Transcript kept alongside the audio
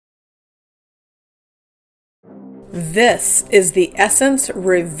This is the Essence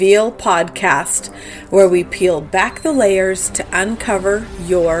Reveal podcast, where we peel back the layers to uncover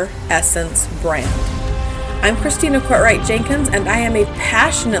your essence brand. I'm Christina Courtwright-Jenkins, and I am a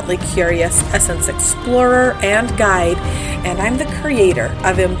passionately curious essence explorer and guide, and I'm the creator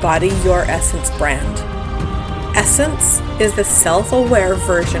of Embody Your Essence brand. Essence is the self-aware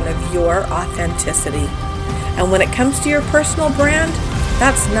version of your authenticity. And when it comes to your personal brand,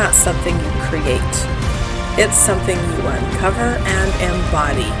 that's not something you create. It's something you uncover and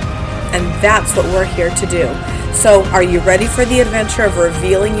embody. And that's what we're here to do. So are you ready for the adventure of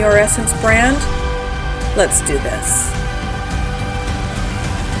revealing your essence brand? Let's do this.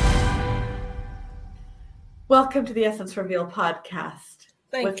 Welcome to the Essence Reveal podcast.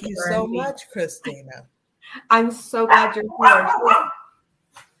 Thank you so much, Christina. I'm so glad you're here.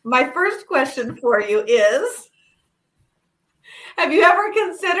 My first question for you is, have you ever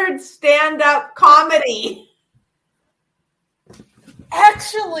considered stand-up comedy?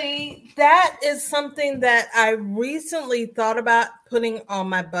 Actually, that is something that I recently thought about putting on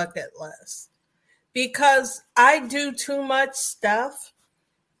my bucket list because I do too much stuff.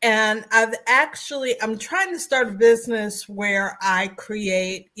 And I'm trying to start a business where I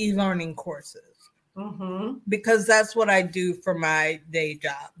create e-learning courses because that's what I do for my day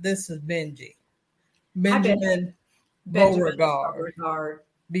job. This is Benji. Benjamin Beauregard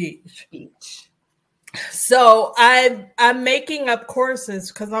Beach. So I'm making up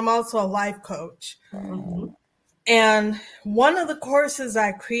courses because I'm also a life coach. And one of the courses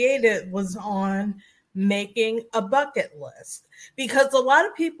I created was on making a bucket list because a lot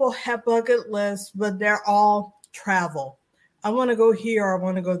of people have bucket lists, but they're all travel. I want to go here, I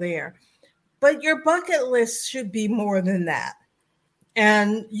want to go there. But your bucket list should be more than that.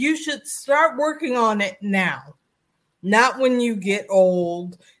 And you should start working on it now. Not when you get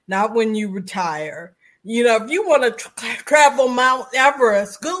old, not when you retire. You know, if you want to travel Mount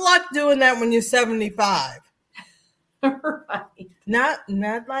Everest, good luck doing that when you're 75. Right. Not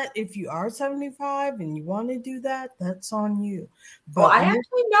like if you are 75 and you want to do that, that's on you. But well, I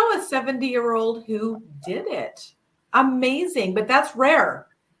actually know a 70-year-old who did it. Amazing, but that's rare.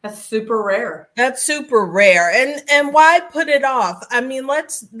 That's super rare. That's super rare. And why put it off? I mean,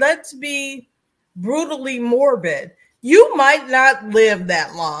 let's be brutally morbid. You might not live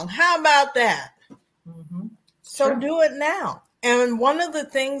that long. How about that? So do it now. And one of the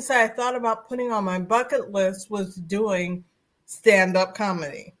things I thought about putting on my bucket list was doing stand-up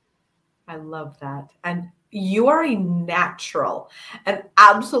comedy. I love that. And you are a natural, an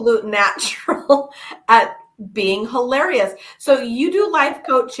absolute natural at being hilarious. So you do life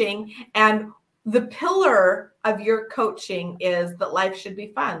coaching, and the pillar of your coaching is that life should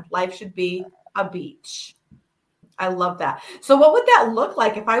be fun. Life should be a beach. I love that. So what would that look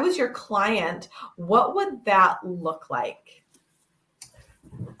like? If I was your client, what would that look like?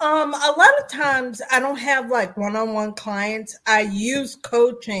 A lot of times I don't have like one-on-one clients. I use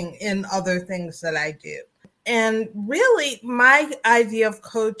coaching in other things that I do. And really my idea of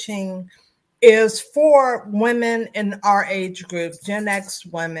coaching is for women in our age group, Gen X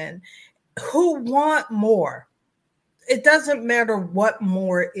women, who want more. It doesn't matter what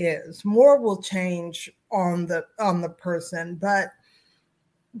more is. More will change on the person. But,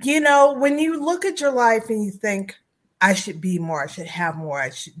 you know, when you look at your life and you think, I should be more, I should have more, I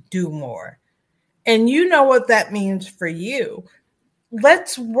should do more. And you know what that means for you.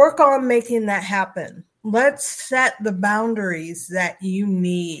 Let's work on making that happen. Let's set the boundaries that you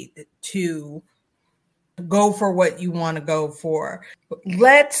need to go for what you want to go for.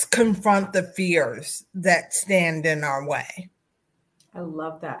 Let's confront the fears that stand in our way. I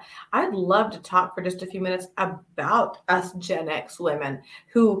love that. I'd love to talk for just a few minutes about us Gen X women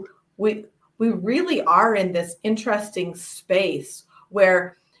who we really are in this interesting space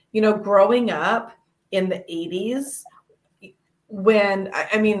where, you know, growing up in the 80s, when,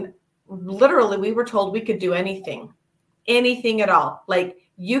 I mean, literally we were told we could do anything at all. Like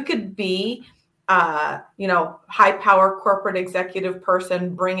you could be, high power corporate executive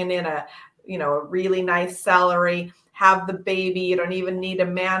person bringing in a really nice salary, have the baby. You don't even need a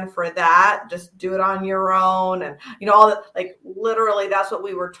man for that. Just do it on your own. And, all that, like literally that's what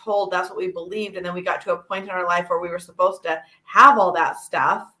we were told. That's what we believed. And then we got to a point in our life where we were supposed to have all that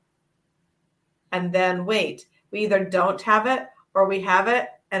stuff. And then wait, we either don't have it or we have it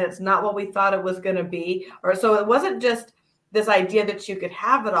and it's not what we thought it was going to be. Or so it wasn't just this idea that you could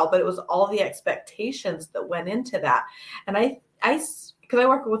have it all, but it was all the expectations that went into that. And because I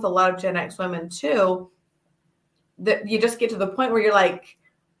work with a lot of Gen X women too, that you just get to the point where you're like,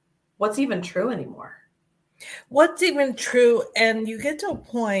 what's even true anymore? What's even true, and you get to a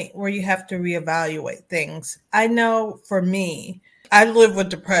point where you have to reevaluate things. I know for me, I live with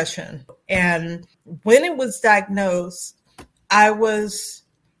depression, and when it was diagnosed, I was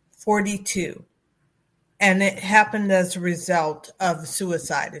 42, and it happened as a result of a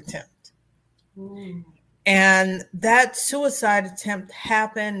suicide attempt. Mm. And that suicide attempt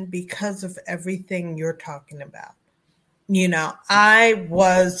happened because of everything you're talking about. You know, I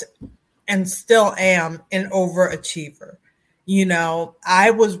was and still am an overachiever. You know,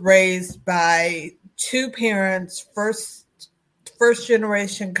 I was raised by two parents, first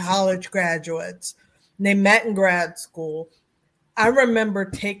generation college graduates. They met in grad school. I remember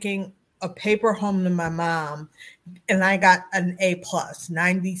taking a paper home to my mom and I got an A plus,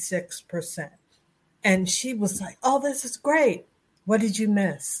 96%. And she was like, "Oh, this is great. What did you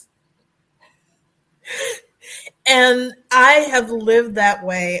miss?" And I have lived that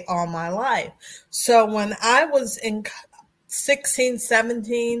way all my life. So when I was in 16,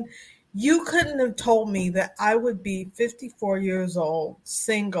 17, you couldn't have told me that I would be 54 years old,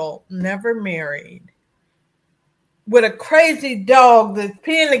 single, never married, with a crazy dog that's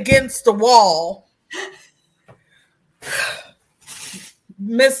peeing against the wall,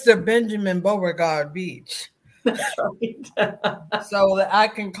 Mr. Benjamin Beauregard Beach. That's right. So that I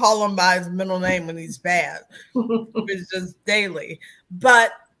can call him by his middle name when he's bad. It's just daily.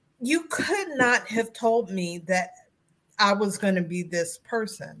 But you could not have told me that I was going to be this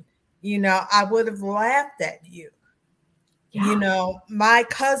person. You know, I would have laughed at you. Yeah. You know, my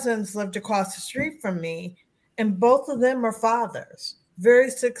cousins lived across the street from me, and both of them are fathers,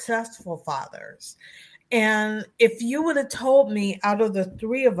 very successful fathers. And if you would have told me out of the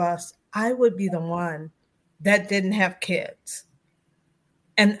three of us, I would be the one that didn't have kids.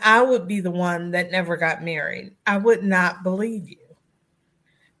 And I would be the one that never got married. I would not believe you.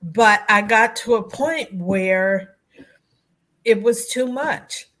 But I got to a point where it was too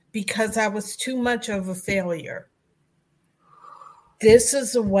much because I was too much of a failure. This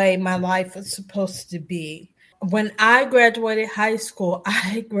is the way my life was supposed to be. When I graduated high school,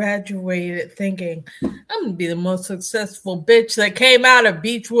 I graduated thinking I'm going to be the most successful bitch that came out of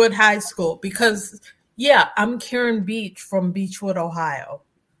Beechwood High School because, yeah, I'm Karyn Beach from Beechwood, Ohio.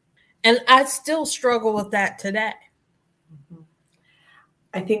 And I still struggle with that today.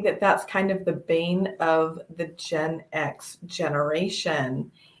 I think that that's kind of the bane of the Gen X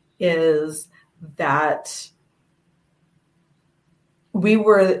generation is that we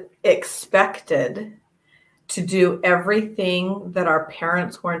were expected to do everything that our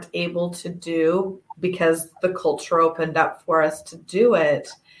parents weren't able to do because the culture opened up for us to do it.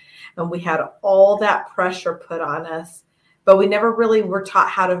 And we had all that pressure put on us, but we never really were taught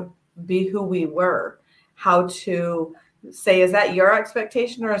how to be who we were, how to say, is that your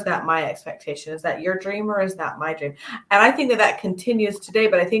expectation or is that my expectation? Is that your dream or is that my dream? And I think that that continues today,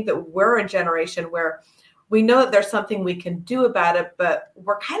 but I think that we're a generation where we know that there's something we can do about it, but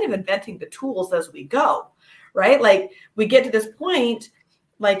we're kind of inventing the tools as we go, right? Like we get to this point,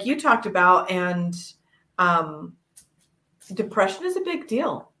 like you talked about, and depression is a big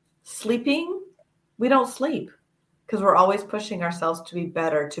deal. Sleeping, we don't sleep because we're always pushing ourselves to be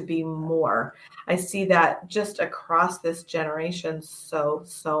better, to be more. I see that just across this generation so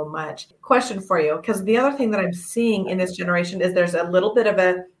much. Question for you, because the other thing that I'm seeing in this generation is there's a little bit of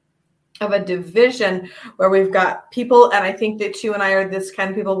a division where we've got people, and I think that you and I are this kind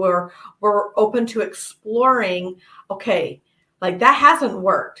of people where we're open to exploring, okay, like that hasn't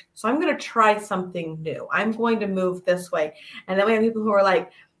worked, so I'm going to try something new. I'm going to move this way. And then we have people who are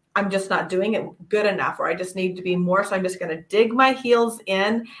like, I'm just not doing it good enough, or I just need to be more. So I'm just going to dig my heels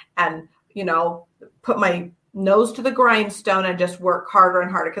in and, you know, put my nose to the grindstone and just work harder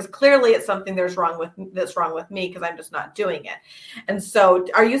and harder, because clearly it's something that's wrong with me because I'm just not doing it. And so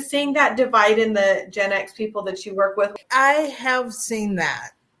are you seeing that divide in the Gen X people that you work with? I have seen that.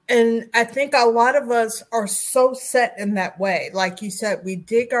 And I think a lot of us are so set in that way. Like you said, we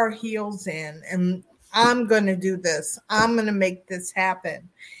dig our heels in and I'm going to do this. I'm going to make this happen.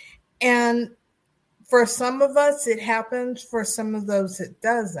 And for some of us, it happens. For some of those, it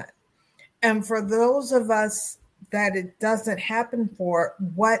doesn't. And for those of us that it doesn't happen for,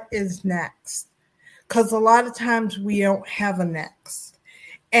 what is next? Because a lot of times we don't have a next.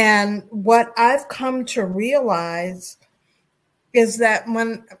 And what I've come to realize is that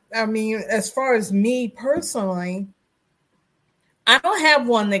as far as me personally, I don't have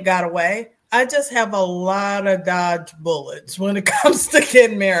one that got away. I just have a lot of dodge bullets when it comes to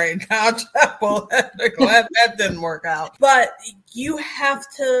getting married. I'm glad that didn't work out. But you have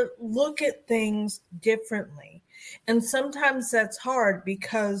to look at things differently. And sometimes that's hard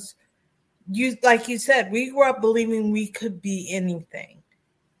because like you said, we grew up believing we could be anything.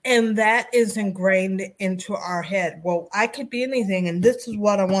 And that is ingrained into our head. Well, I could be anything, and this is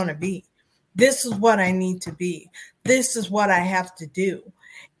what I want to be. This is what I need to be. This is what I have to do.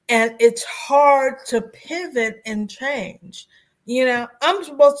 And it's hard to pivot and change. I'm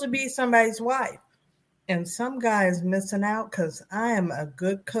supposed to be somebody's wife. And some guy is missing out because I am a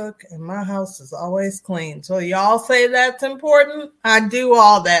good cook and my house is always clean. So y'all say that's important? I do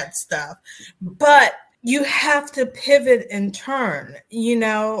all that stuff. But you have to pivot and turn.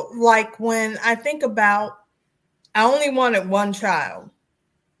 Like when I think about, I only wanted one child.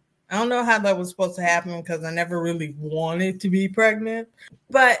 I don't know how that was supposed to happen because I never really wanted to be pregnant.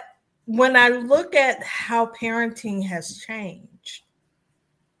 But when I look at how parenting has changed,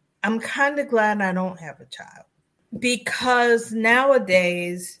 I'm kind of glad I don't have a child. Because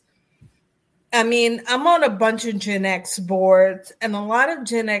nowadays, I'm on a bunch of Gen X boards, and a lot of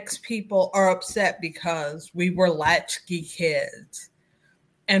Gen X people are upset because we were latchkey kids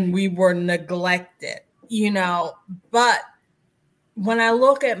and we were neglected, But when I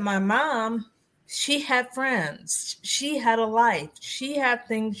look at my mom, she had friends, she had a life, she had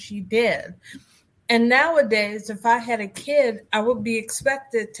things she did. And nowadays, if I had a kid, I would be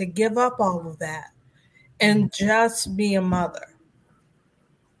expected to give up all of that and just be a mother.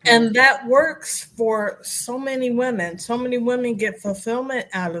 And that works for so many women. So many women get fulfillment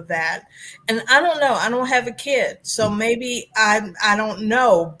out of that. And I don't know. I don't have a kid. So maybe I don't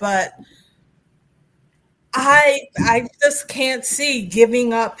know. But I just can't see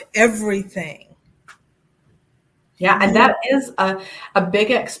giving up everything. Yeah, and that is a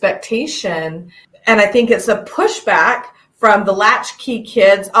big expectation. And I think it's a pushback from the latchkey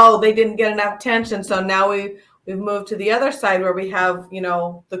kids. Oh, they didn't get enough attention. So now we've moved to the other side where we have,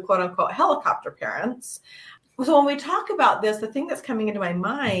 the quote unquote helicopter parents. So when we talk about this, the thing that's coming into my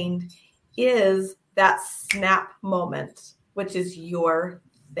mind is that snap moment, which is your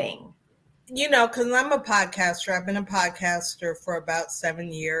thing. Because I'm a podcaster. I've been a podcaster for about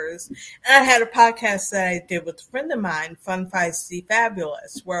 7 years. And I had a podcast that I did with a friend of mine, Fun Feisty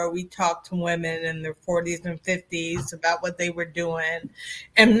Fabulous, where we talked to women in their 40s and 50s about what they were doing.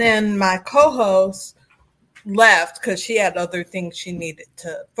 And then my co-host left because she had other things she needed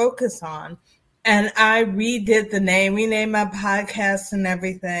to focus on. And I redid the name. We named my podcast and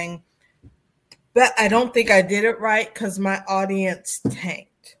everything. But I don't think I did it right because my audience tanked.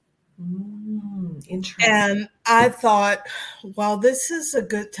 Interesting. And I thought, well, this is a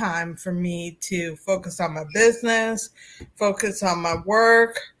good time for me to focus on my business, focus on my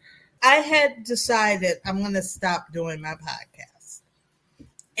work. I had decided I'm going to stop doing my podcast.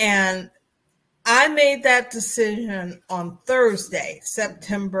 And I made that decision on Thursday,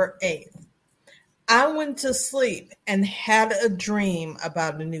 September 8th. I went to sleep and had a dream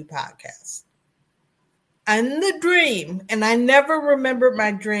about a new podcast. And the dream, and I never remembered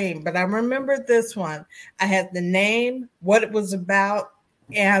my dream, but I remembered this one. I had the name, what it was about,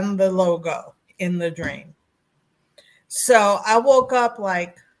 and the logo in the dream. So I woke up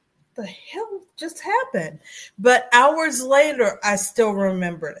like, the hell just happened? But hours later, I still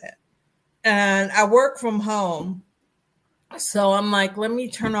remembered it. And I work from home. So I'm like, let me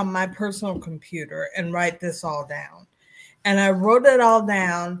turn on my personal computer and write this all down. And I wrote it all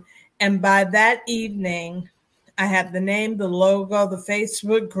down. And by that evening, I had the name, the logo, the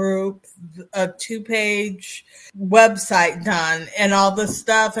Facebook group, a 2-page website done, and all this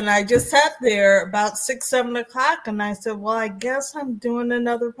stuff. And I just sat there about 6, 7 o'clock, and I said, well, I guess I'm doing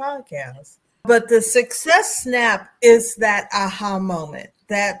another podcast. But the success snap is that aha moment.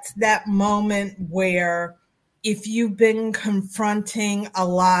 That's that moment where if you've been confronting a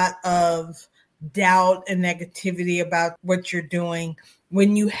lot of doubt and negativity about what you're doing,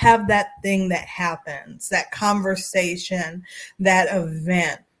 when you have that thing that happens, that conversation, that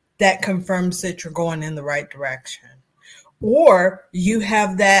event that confirms that you're going in the right direction, or you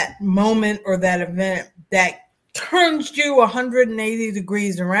have that moment or that event that turns you 180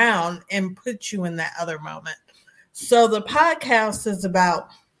 degrees around and puts you in that other moment. So the podcast is about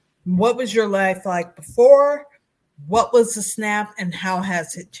what was your life like before? What was the snap and how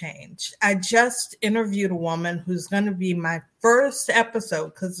has it changed? I just interviewed a woman who's going to be my first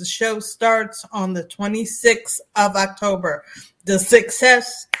episode because the show starts on the 26th of October. The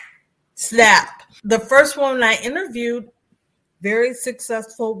success snap. The first woman I interviewed, very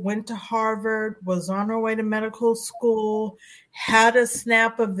successful, went to Harvard, was on her way to medical school, had a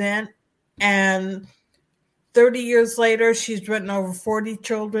snap event, and 30 years later, she's written over 40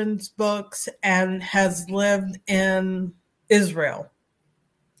 children's books and has lived in Israel.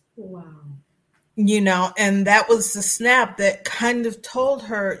 Wow. and that was the snap that kind of told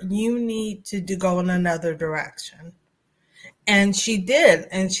her, you need to go in another direction. And she did,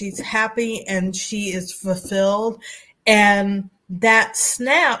 and she's happy and she is fulfilled. And that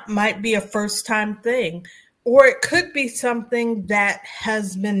snap might be a first time thing, or it could be something that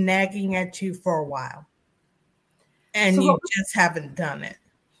has been nagging at you for a while and you just haven't done it.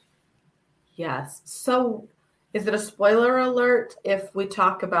 Yes. So is it a spoiler alert if we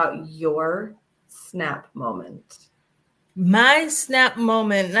talk about your snap moment? My snap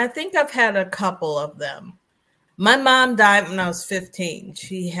moment, and I think I've had a couple of them. My mom died when I was 15.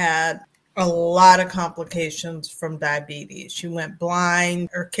 She had a lot of complications from diabetes. She went blind,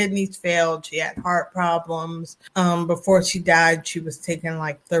 her kidneys failed, she had heart problems. Before she died, she was taking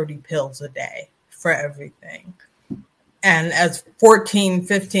like 30 pills a day for everything. And as 14,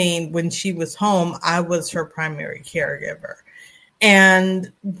 15, when she was home, I was her primary caregiver.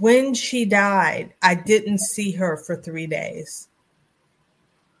 And when she died, I didn't see her for 3 days.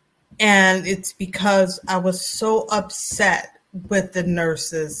 And it's because I was so upset with the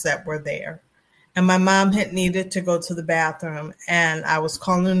nurses that were there. And my mom had needed to go to the bathroom, and I was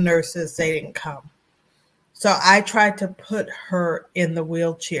calling the nurses. They didn't come. So I tried to put her in the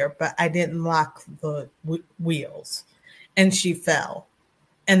wheelchair, but I didn't lock the wheels. And she fell.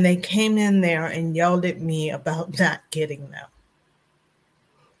 And they came in there and yelled at me about not getting them.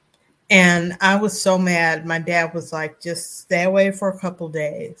 And I was so mad. My dad was like, just stay away for a couple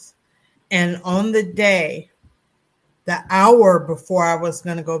days. And on the day, the hour before I was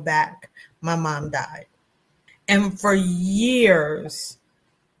going to go back, my mom died. And for years,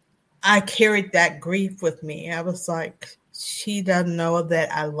 I carried that grief with me. I was like, she doesn't know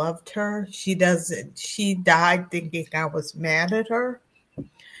that I loved her. She doesn't. She died thinking I was mad at her.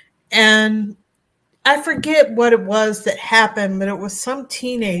 And I forget what it was that happened, but it was some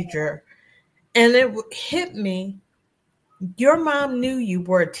teenager. And it hit me. Your mom knew you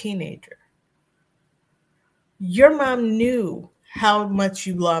were a teenager. Your mom knew how much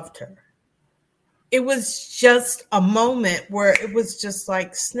you loved her. It was just a moment where it was just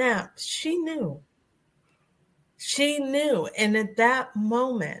like, snap. She knew. She knew. And at that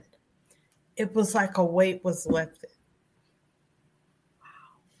moment, it was like a weight was lifted.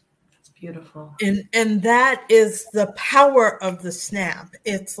 Wow. That's beautiful. And that is the power of the snap.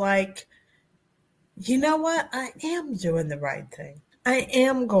 It's like, you know what? I am doing the right thing. I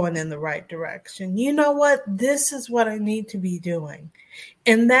am going in the right direction. You know what? This is what I need to be doing.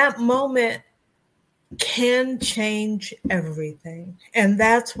 And that moment can change everything. And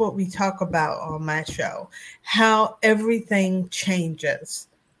that's what we talk about on my show, how everything changes.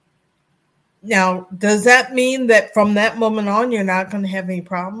 Now, does that mean that from that moment on, you're not going to have any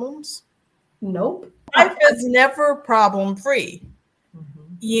problems? Nope. Life is never problem free,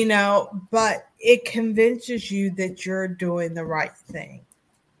 but it convinces you that you're doing the right thing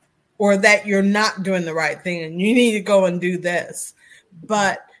or that you're not doing the right thing and you need to go and do this.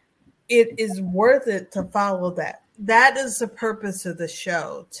 But it is worth it to follow that. That is the purpose of the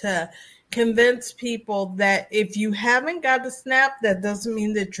show, to convince people that if you haven't got a snap, that doesn't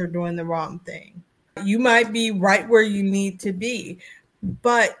mean that you're doing the wrong thing. You might be right where you need to be,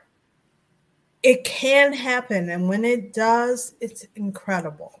 but it can happen. And when it does, it's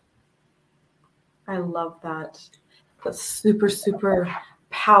incredible. I love that. That's super, super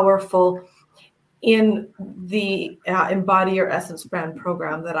powerful. In the Embody Your Essence brand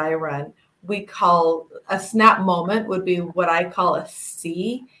program that I run, we call a snap moment would be what I call a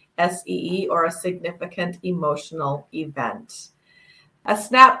SEE, S-E-E, or a significant emotional event. A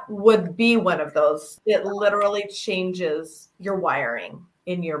snap would be one of those. It literally changes your wiring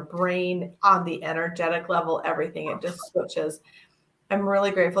in your brain on the energetic level, everything. It just switches. I'm really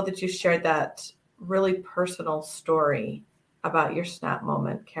grateful that you shared that really personal story about your snap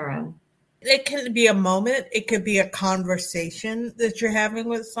moment, Karyn. It can be a moment. It could be a conversation that you're having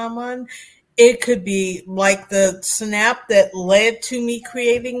with someone. It could be like the snap that led to me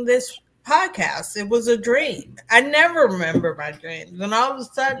creating this podcast. It was a dream. I never remember my dreams. And all of a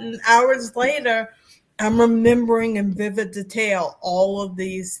sudden, hours later, I'm remembering in vivid detail all of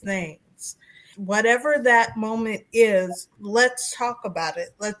these things. Whatever that moment is, let's talk about it.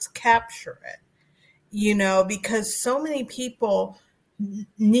 Let's capture it, because so many people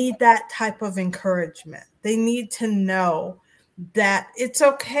need that type of encouragement. They need to know that it's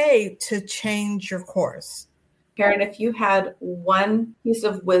okay to change your course. Karyn, if you had one piece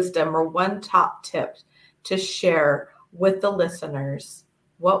of wisdom or one top tip to share with the listeners,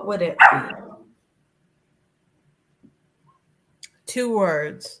 what would it be? 2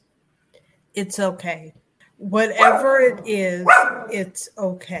 words. It's okay. Whatever it is, it's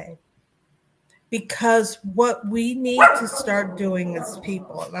okay. Because what we need to start doing as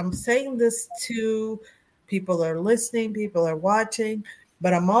people, and I'm saying this to people that are listening, people that are watching,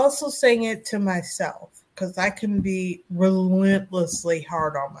 but I'm also saying it to myself because I can be relentlessly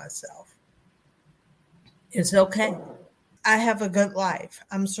hard on myself. It's okay. I have a good life.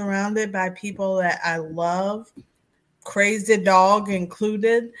 I'm surrounded by people that I love, crazy dog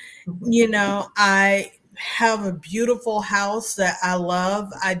included. I have a beautiful house that I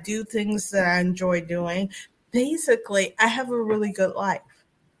love. I do things that I enjoy doing. Basically, I have a really good life.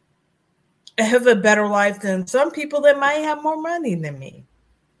 I have a better life than some people that might have more money than me.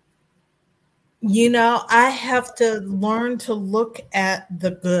 I have to learn to look at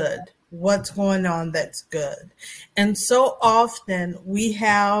the good, what's going on that's good. And so often we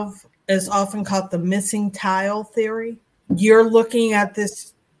have, it's often called the missing tile theory. You're looking at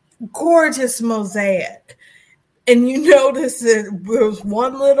this gorgeous mosaic and you notice that there's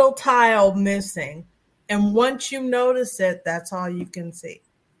one little tile missing. And once you notice it, that's all you can see.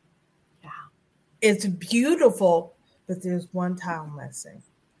 Yeah. It's beautiful, but there's one tile missing.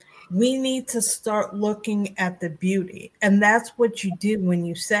 We need to start looking at the beauty. And that's what you do when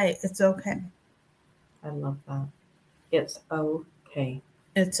you say, it's okay. I love that. It's okay.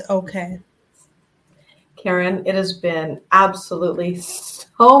 It's okay. Karyn, it has been absolutely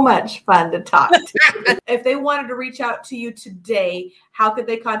so much fun to talk to you. If they wanted to reach out to you today, how could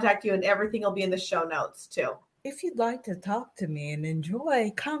they contact you? And everything will be in the show notes too. If you'd like to talk to me and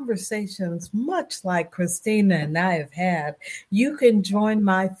enjoy conversations much like Christina and I have had, you can join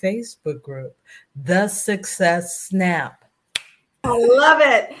my Facebook group, The Success Snap. I love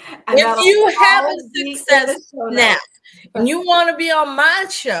it. And if you have a success snap and you want to be on my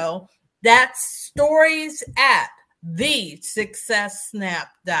show, that's stories at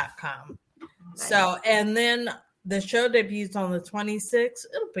thesuccesssnap.com. Nice. So, and then the show debuts on the 26th.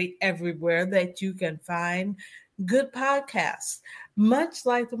 It'll be everywhere that you can find good podcasts, much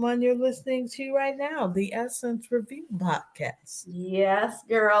like the one you're listening to right now, the Essence Review podcast. Yes,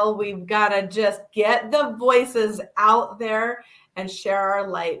 girl. We've got to just get the voices out there and share our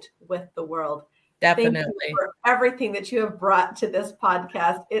light with the world. Definitely. Thank you for everything that you have brought to this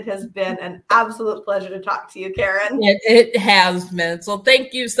podcast. It has been an absolute pleasure to talk to you, Karyn. It has been. So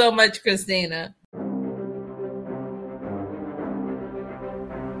thank you so much, Christina.